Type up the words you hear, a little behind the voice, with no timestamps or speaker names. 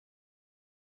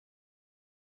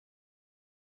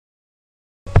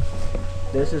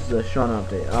this is the Shawn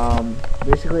update.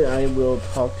 Basically, I will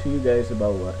talk to you guys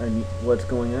about what's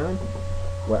going on,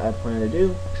 what I plan to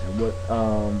do, and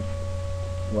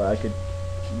what I could,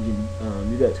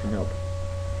 you guys can help.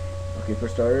 Okay, for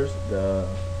starters,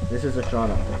 this is a Shawn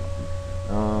update.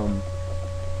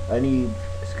 I need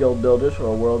skilled builders for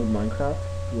a world of Minecraft,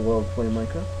 who will play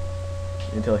Minecraft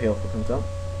until Hailful comes out.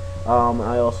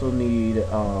 I also need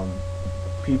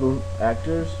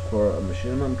actors for a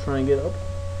machine I'm trying to get up.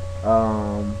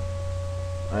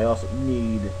 I also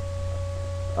need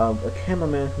a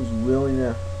cameraman who's willing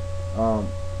to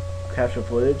capture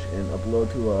footage and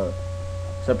upload to a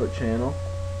separate channel.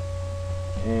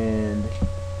 And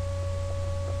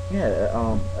yeah,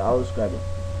 I'll describe it.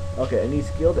 Okay, I need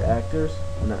skilled actors.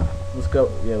 Let's start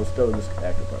with this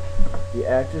actor part. The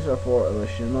actors are for a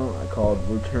machinima I called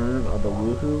Return of the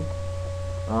Woohoo.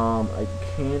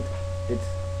 It's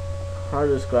hard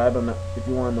to describe. If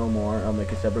you want to know more, I'll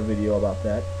make a separate video about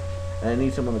that. And I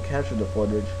need someone to capture the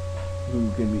footage who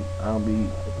be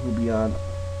on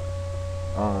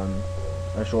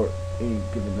a short any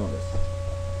given notice.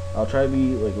 I'll try to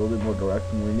be like a little bit more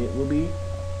direct when it will be,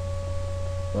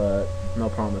 but no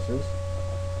promises.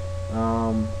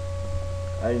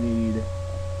 I need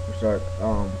to start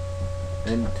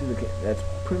that's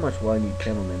pretty much what I need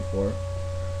cameramen for.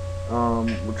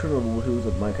 Return of the Woohoo's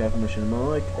of Minecraft machinima,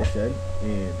 like I said,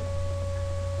 and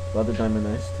about the Diamond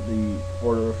Ice, the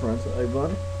order of friends that I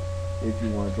run. If you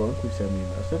want to join, please send me a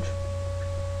message.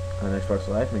 On Xbox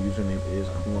Live, my username is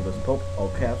Columbus Pope, all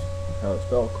caps, how it's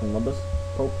spelled, Columbus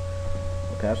Pope,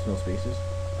 all caps, no spaces.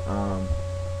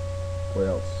 What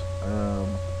else?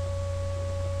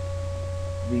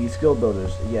 The skill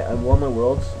builders. Yeah, I want my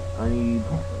worlds. I need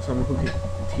someone who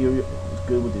is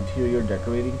good with interior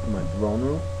decorating for my throne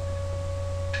room,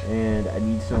 and I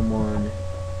need someone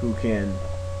who can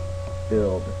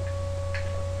build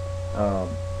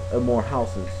more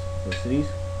houses for cities.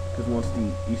 Because once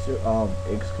the Easter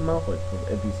eggs come out, like for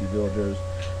NPC villagers,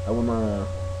 I want to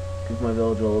give my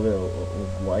villager a little bit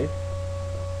of life.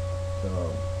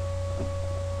 So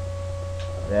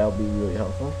that'll be really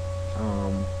helpful.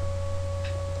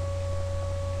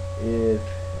 If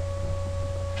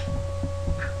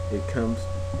it comes,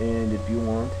 and if you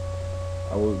want,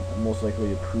 I would most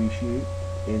likely appreciate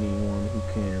anyone who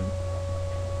can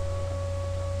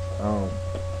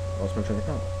lost my train of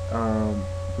thought.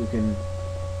 Who can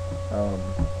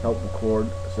help record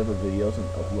separate videos and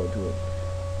upload to a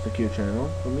secure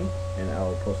channel for me, and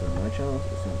I'll post it on my channel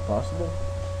as soon as possible.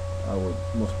 I would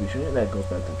most appreciate it. That goes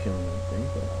back to the killing thing,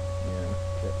 but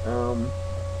yeah.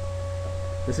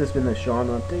 This has been the Shawn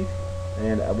update,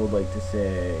 and I would like to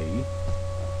say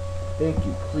thank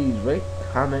you. Please rate,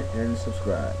 comment, and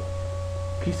subscribe.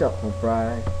 Peace out, home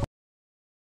fry.